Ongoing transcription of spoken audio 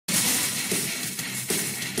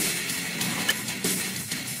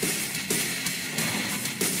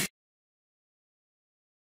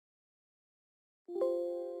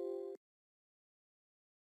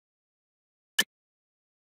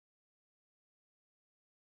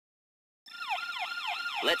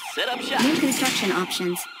Let's set up shop. New construction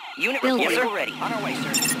options. Unit Building. report ready. On our way,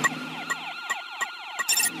 sir.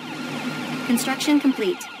 Construction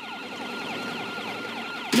complete.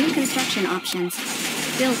 New construction options.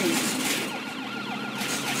 Building.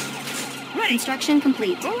 Ready. Construction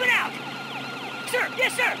complete. Moving out. Sir,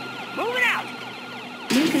 yes, sir. Moving out.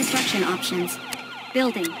 New construction options.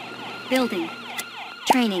 Building. Building.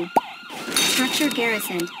 Training. Structure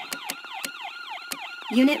garrisoned.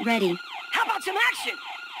 Unit ready. How about some action?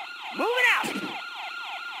 Moving out.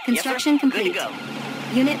 Construction yes, sir. complete. Good to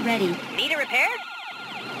go. Unit ready. Need a repair?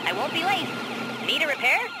 I won't be late. Need a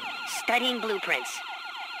repair? Studying blueprints.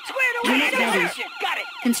 Squared away. Unit ready. Action. Got it.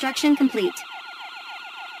 Construction complete.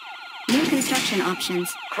 New construction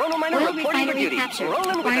options. Chrono miner Oil reporting for refinery duty. captured, Rolling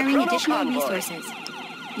with the requiring chrono additional convoy. resources.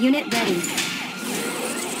 Unit ready.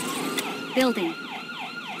 Building.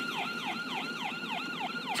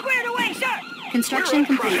 Squared away, sir. Construction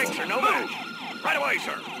complete. Traffic, sir, no match. Right away,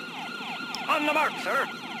 sir. On the mark, sir.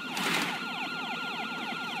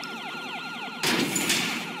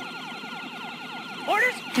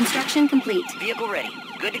 Orders? Construction complete. Vehicle ready.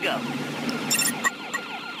 Good to go.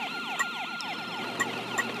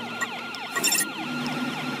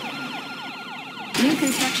 New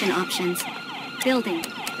construction options. Building.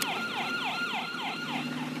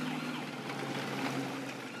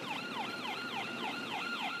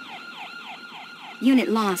 Unit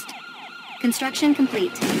lost. Construction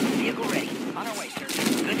complete. Vehicle ready. On our way, sir.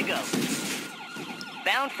 Good to go.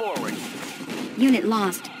 Bound forward. Unit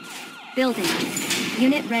lost. Building.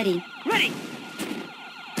 Unit ready. Ready.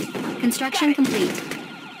 Construction complete.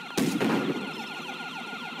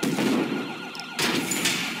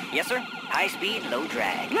 Yes, sir. High speed, low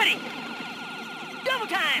drag. Ready. Double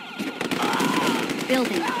time.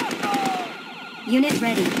 Building. Unit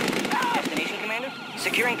ready. Destination, Commander?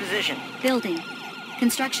 Securing position. Building.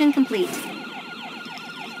 Construction complete.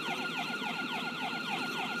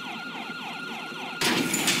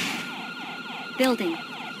 Building.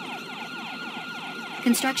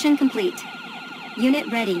 Construction complete. Unit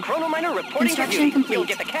ready. Chrono miner reporting for Construction duty. complete. You'll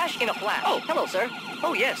get the cash in a flash. Oh, hello, sir.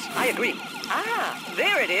 Oh, yes, I agree. Ah,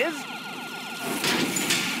 there it is.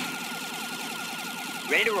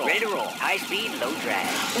 Ready to roll. Ready to roll. High speed, low drag.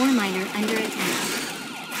 Ore miner under attack.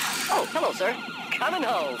 Oh, hello, sir. Coming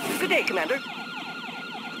home. Good day, Commander.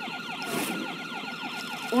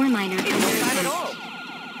 Ore miner In no under time at attack. all.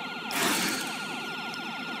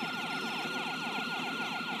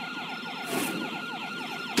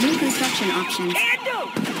 New construction options. Can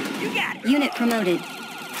do. You got it. Unit promoted.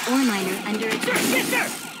 Ore miner under Sir, attack. yes,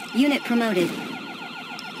 sir. Unit promoted.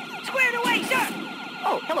 Squared away, sir.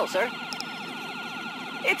 Oh, hello, sir.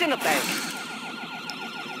 It's in the bank.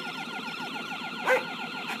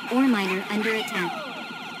 Ore miner under attack.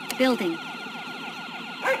 Building.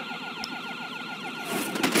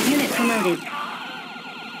 Unit promoted.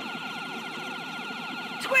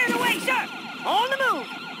 Squared away, sir. On the move.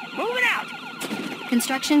 Moving out.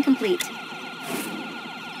 Construction complete.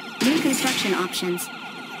 New construction options.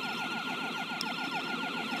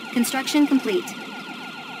 Construction complete.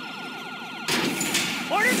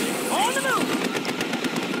 Orders on the move.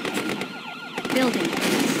 Building.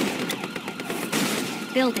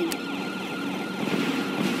 Building.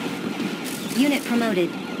 Unit promoted.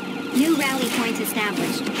 New rally point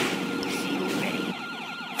established. Ready.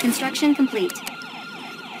 Construction complete.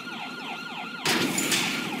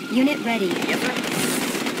 Unit ready. Yes, sir.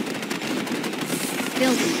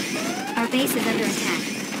 Building. Our base is under attack.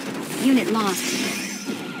 Unit lost.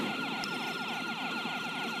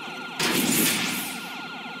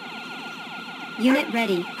 Unit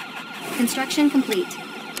ready. Construction complete.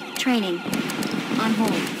 Training. On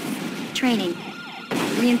hold. Training.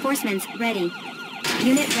 Reinforcements ready.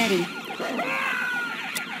 Unit ready.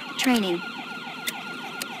 Training.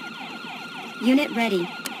 Unit ready.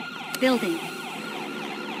 Building.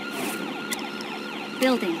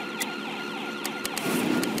 Building.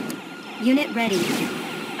 Unit ready.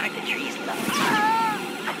 Aren't the trees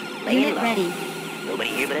lovely? Laying Unit low. ready. Nobody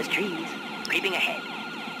here but us trees. Creeping ahead.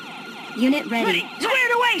 Unit ready. Ready.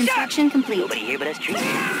 Squared away, sir. Construction complete. Nobody here but us trees.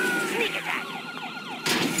 Sneak attack.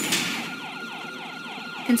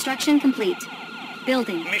 Construction complete.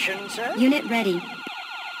 Building. Mission, sir. Unit ready.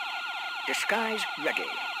 Disguise ready.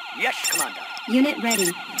 Yes, Commander. Unit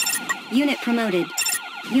ready. Unit promoted.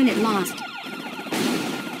 Unit lost.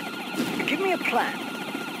 Give me a plan.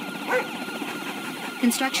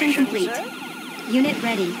 Construction Mission, complete. sir. Unit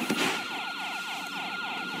ready.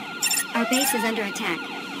 Our base is under attack.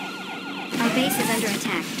 Our base is under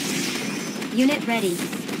attack. Unit ready.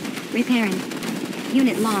 Repairing.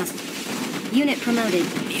 Unit lost. Unit promoted.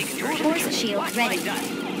 Need a conversion. Force shield Watch what ready. I done.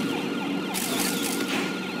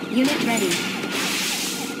 Unit ready.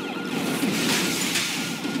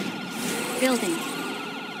 Building.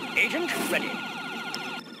 Agent ready.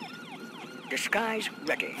 Disguise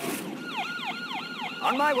ready.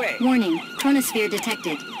 On my way. Warning, chronosphere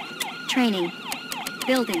detected. Training.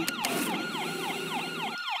 Building.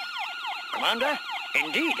 Commander,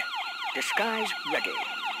 indeed. Disguise ready.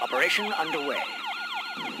 Operation underway.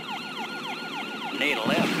 Need a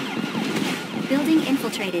lift. Building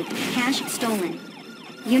infiltrated. Cache stolen.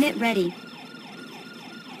 Unit ready.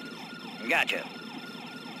 Gotcha.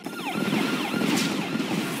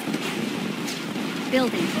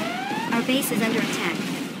 Building. Our base is under attack.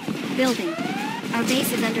 Building. Our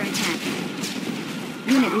base is under attack.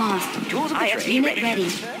 Unit lost. Tools of the trade. Unit ready.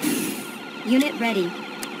 Unit ready.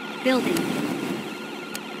 Building.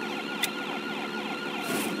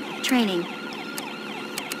 Training.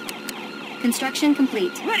 Construction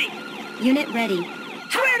complete. Ready. Unit ready.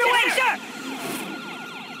 Squared away, sir!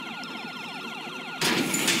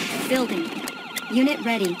 Building. Unit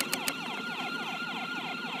ready.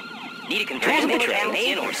 Need a control of the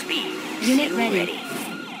train or speed. Unit ready.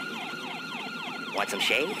 Want some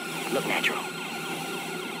shade? Look natural.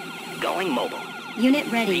 Going mobile. Unit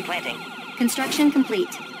ready. Replanting. Construction complete.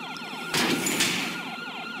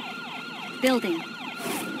 Building.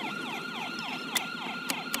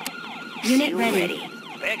 Unit ready.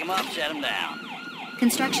 Pick them up, set them down.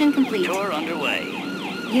 Construction complete. Tour underway.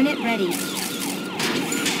 Unit ready.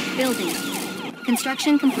 Building.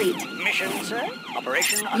 Construction complete. Mission, sir.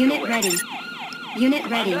 Operation underway. Unit ready. Unit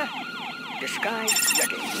ready. Commander, disguise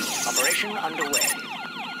ready. Operation underway.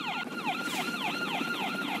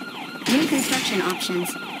 New construction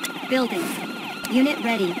options. Building. Unit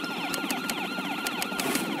ready.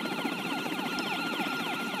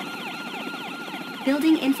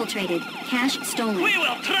 Building infiltrated. Cache stolen. We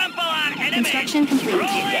will trample on enemies. Construction complete.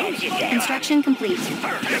 Rolling. Construction complete.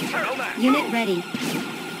 Unit ready.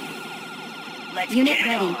 Let's Unit get it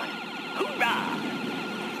ready. on. Hoorah!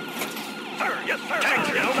 Sir, yes, sir. Tanks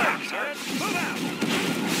go back, sir. Move out.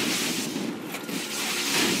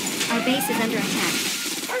 Our base is under attack.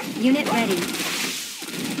 Unit ready.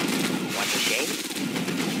 Want some shade?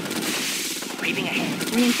 Creeping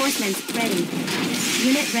ahead. Reinforcements ready.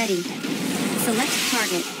 Unit ready. Select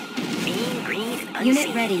target. Mean, green, unseen.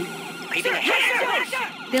 Unit ready. Creeping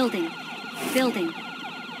ahead. Building. Building.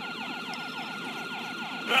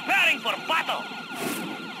 Preparing for battle.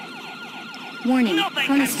 Warning. Nothing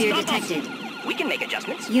can Chronosphere stop us. detected. We can make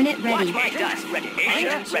adjustments. Unit ready. Watch my dust. Ready. Agent,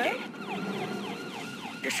 Agent ready.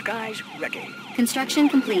 Disguise ready. Construction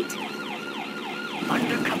complete.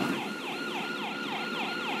 Undercover.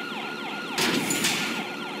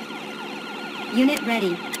 Unit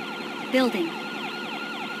ready. Building.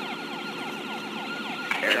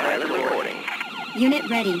 Air pilot reporting. Unit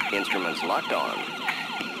ready. Instruments locked on.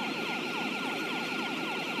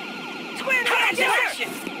 Square action!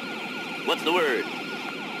 What's the word?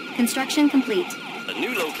 Construction complete. A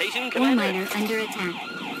new location, Ore Commander. miner under attack.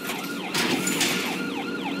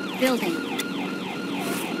 Building.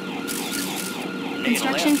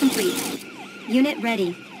 Construction complete. Unit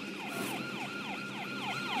ready.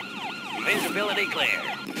 Visibility clear.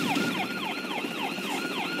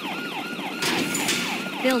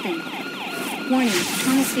 Building. Warning.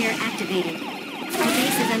 Chronosphere activated. Our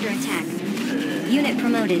base is under attack. Unit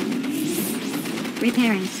promoted.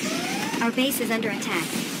 Repairing. Our base is under attack.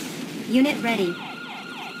 Unit ready.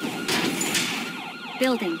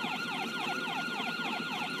 Building.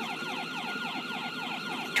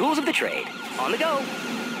 Tools of the trade. On the go.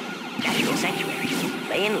 Tactical sanctuary.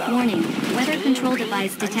 Laying low. Warning. Weather control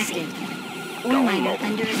device detected. Ore Going miner mobile.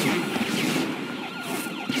 under attack.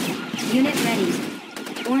 Unit ready.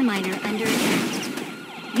 Ore miner under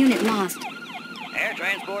attack. Unit lost. Air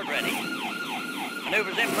transport ready.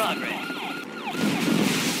 Maneuvers in progress.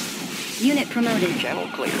 Unit promoted. Channel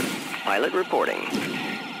clear. Pilot reporting.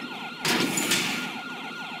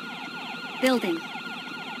 Building.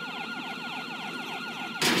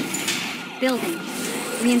 Building.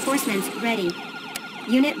 Reinforcements ready.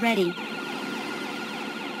 Unit ready.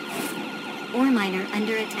 Ore miner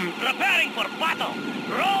under attack. Preparing for battle.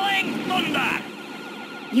 Rolling thunder.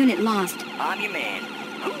 Unit lost. I'm your man.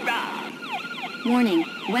 Hoorah! Warning.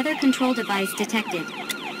 Weather control device detected.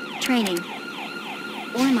 Training.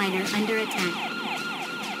 Ore miner under attack.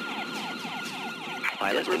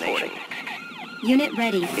 Pilot reporting. Unit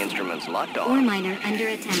ready. Instruments locked Ore on. miner under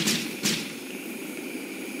attack.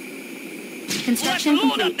 Let's Construction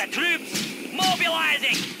load up complete. the troops.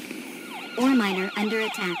 Mobilizing. Ore miner under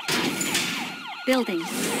attack. Building.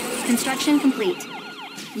 Construction complete.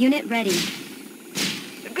 Unit ready.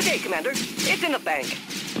 Good day, Commander. It's in the bank.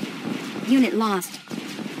 Unit lost.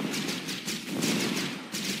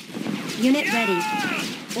 Unit ready.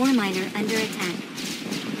 Ore miner under attack.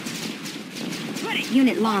 Ready.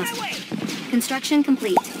 Unit On lost. my way. Construction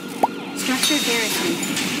complete. Structure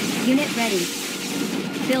garrison. Unit ready.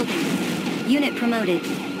 Building. Unit promoted.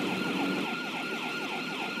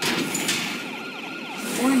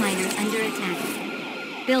 Ore miner under attack.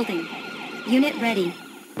 Building. Unit ready.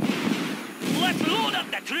 Let's load up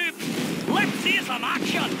the troops. Let's see some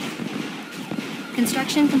action.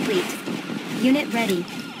 Construction complete. Unit ready.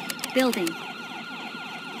 Building.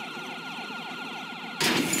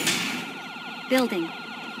 Building.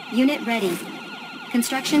 Unit ready.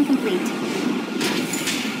 Construction complete.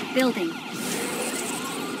 Building.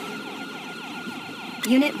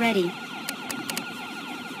 Unit ready.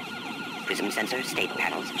 Prism sensor stable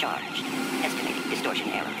panels charged. Estimating distortion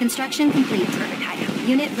error. Construction complete. Perfect hideout.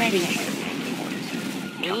 Unit ready.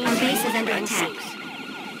 Mean Our base is under attack.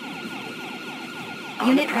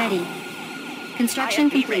 Unit ready. Construction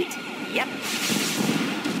complete. Yep.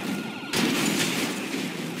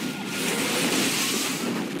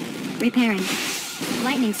 Repairing.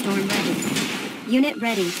 Lightning storm ready. Unit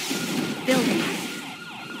ready. Building.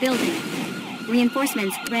 Building.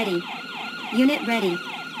 Reinforcements ready. Unit ready.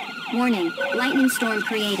 Warning. Lightning storm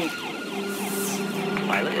created.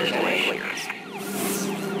 Pilot destination.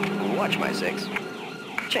 Watch my 6.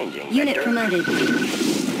 Changing Unit vector. promoted.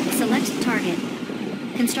 Select target.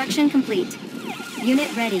 Construction complete.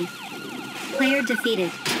 Unit ready. Player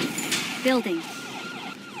defeated. Building.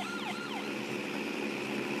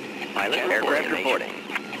 Pilot aircraft reporting.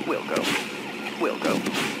 We'll go. We'll go.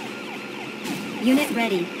 Unit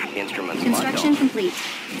ready. Instruments Construction locked complete.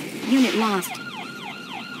 Unit lost.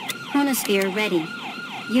 Chronosphere ready.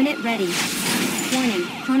 Unit ready. Warning.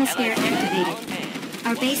 Chronosphere activated.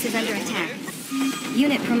 Our base is under attack.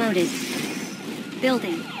 Unit promoted.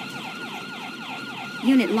 Building.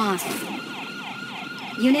 Unit lost.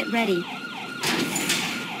 Unit ready.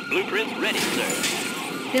 on. Blueprints ready,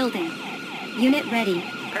 sir. Building. Unit ready.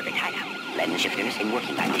 Perfect hideout. Lens shifters in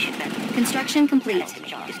working condition. Construction complete.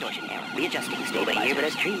 Distortion error. Readjusting stabilizer. Here but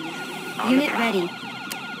as trees. Unit ready.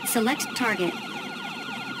 Select target.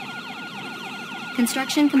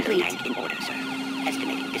 Construction complete. Tank in order, sir.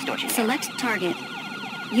 Estimating distortion error. Select target.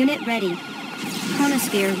 Unit ready.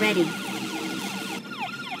 Chronosphere ready.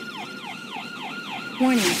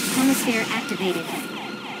 Warning. Chronosphere activated.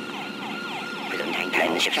 Prism tank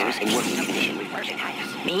lens shifters in working condition. Perfect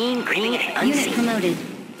hideout. Mean green unseen. Unit promoted.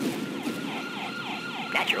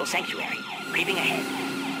 Natural sanctuary. Creeping ahead.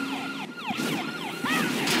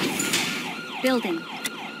 Building.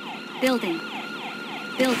 Building.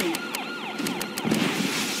 Building.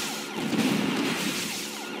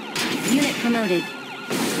 Unit promoted.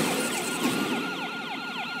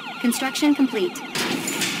 Construction complete.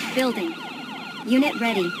 Building. Unit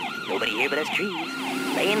ready. Nobody here but us trees.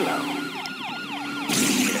 Laying low.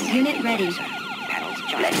 Unit ready. Panels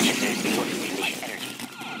charged. Lens shifters in working condition. Energy.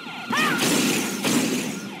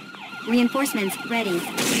 Reinforcements ready.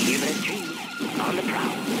 Nobody here but us trees. On the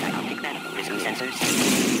prowl. Dioptic manifold. Prism sensors.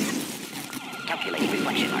 Calculating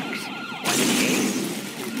reflection arcs. 1 to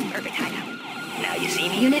 2. Perfect hideout. Now you see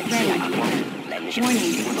me. Unit ready. Lens shifters Warning.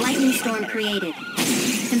 in working Lightning condition. storm created.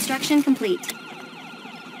 Construction complete.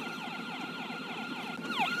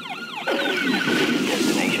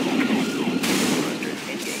 Destination. Thrusters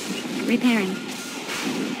engaged. Repairing.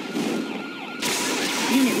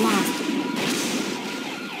 Unit lost.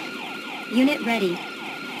 Unit ready.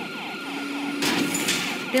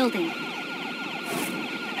 Building.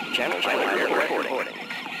 Channel pilot aircraft reporting.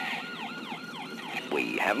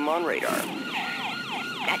 We have them on radar.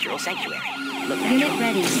 Natural sanctuary. Look Unit natural.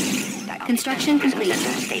 ready. Dioptic Construction prism complete.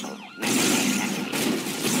 sensor stable.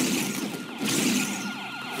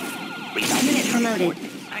 Unit promoted.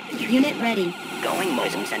 Unit ready. Going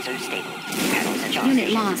mobile. Sensor stable. Panels adjust. Unit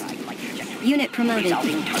lost. Light trajectory. Unit promoted.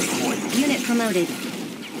 Resolving target coordinates. Unit promoted.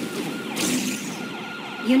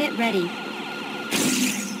 Unit ready.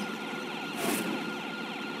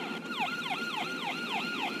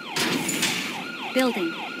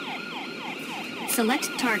 Building. Select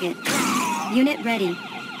target. Unit ready.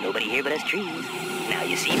 Nobody here but us trees. Now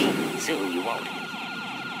you see me, soon you won't.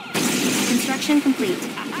 Construction complete.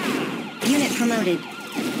 Unit promoted.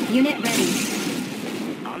 Unit ready.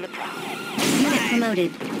 On the prowl. Unit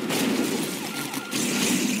promoted.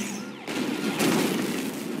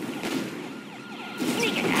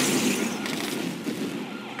 Sneak attack.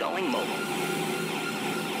 Going mobile.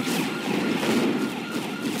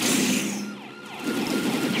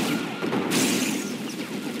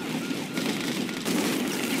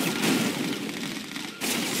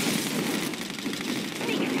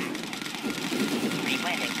 Sneak attack.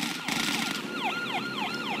 Replanting.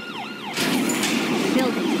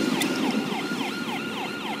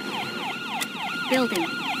 Building.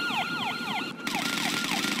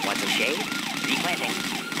 Want some shade? Replanting.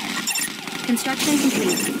 Construction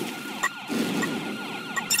complete.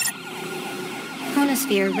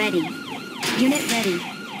 Chronosphere ready. Unit ready.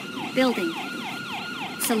 Building.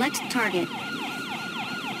 Select target.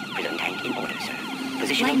 Prison tank in order, sir.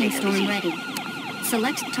 Positional Lightning data storm received. ready.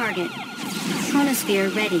 Select target.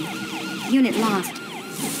 Chronosphere ready. Unit lost.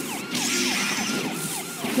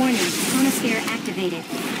 Warning, chronosphere activated.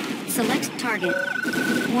 Select target.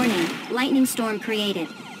 Warning, lightning storm created.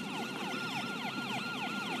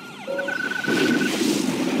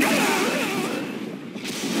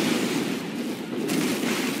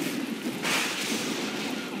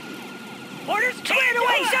 Orders squared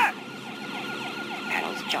away, sir!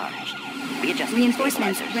 Panels charged. Readjusting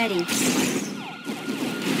Reinforcements stabilizers. ready.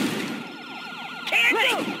 Can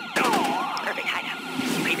do! Perfect hideout.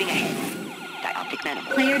 Creeping ahead. Dioptic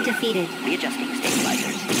manifold. Player defeated. Readjusting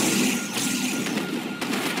stabilizers.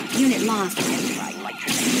 Unit lost. Intensifying light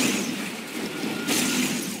trajectory.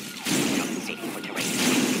 Compensating for terrain.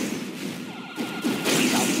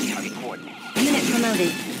 Resolving target coordinates. Unit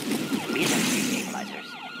promoted. Readjusting stabilizers.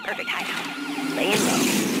 Perfect hideout. Laying low.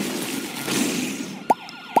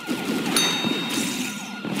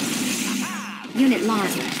 Unit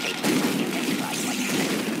lost. Stabilizing intensifying light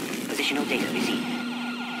trajectory. Positional data received.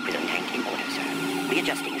 Prison tank in order, sir.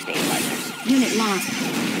 Readjusting stabilizers. Unit lost.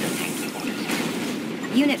 Prison tank in order,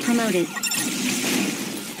 sir. Unit promoted.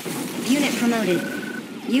 Unit promoted.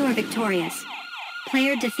 You are victorious.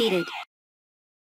 Player defeated.